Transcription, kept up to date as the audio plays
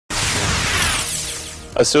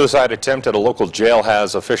A suicide attempt at a local jail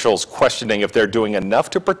has officials questioning if they're doing enough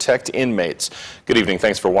to protect inmates. Good evening.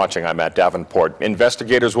 Thanks for watching. I'm Matt Davenport.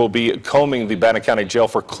 Investigators will be combing the Bannock County Jail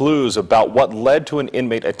for clues about what led to an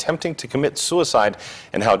inmate attempting to commit suicide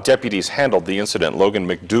and how deputies handled the incident. Logan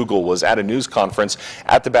McDougall was at a news conference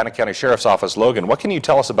at the Bannock County Sheriff's Office. Logan, what can you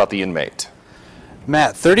tell us about the inmate?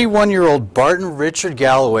 Matt, 31-year-old Barton Richard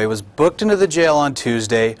Galloway was booked into the jail on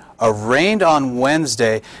Tuesday, arraigned on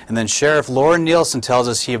Wednesday, and then Sheriff Lauren Nielsen tells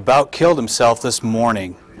us he about killed himself this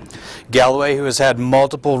morning. Galloway, who has had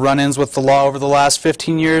multiple run-ins with the law over the last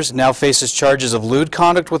 15 years, now faces charges of lewd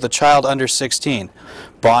conduct with a child under 16.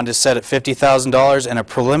 Bond is set at $50,000 and a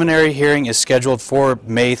preliminary hearing is scheduled for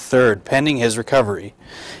May 3rd, pending his recovery.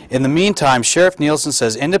 In the meantime, Sheriff Nielsen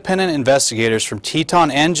says independent investigators from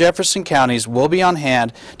Teton and Jefferson counties will be on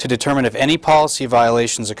hand to determine if any policy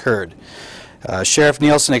violations occurred. Sheriff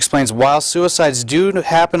Nielsen explains while suicides do not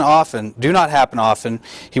happen often,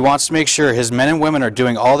 he wants to make sure his men and women are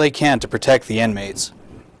doing all they can to protect the inmates.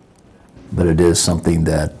 But it is something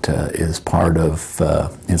that is part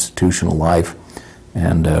of institutional life,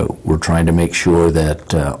 and we're trying to make sure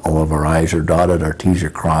that all of our I's are dotted, our T's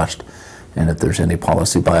are crossed, and if there's any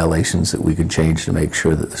policy violations that we can change to make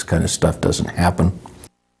sure that this kind of stuff doesn't happen.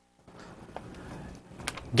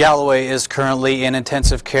 Galloway is currently in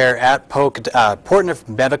intensive care at Portneuf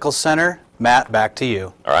Medical Center. Matt, back to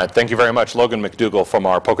you. All right, thank you very much, Logan McDougall from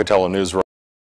our Pocatello newsroom.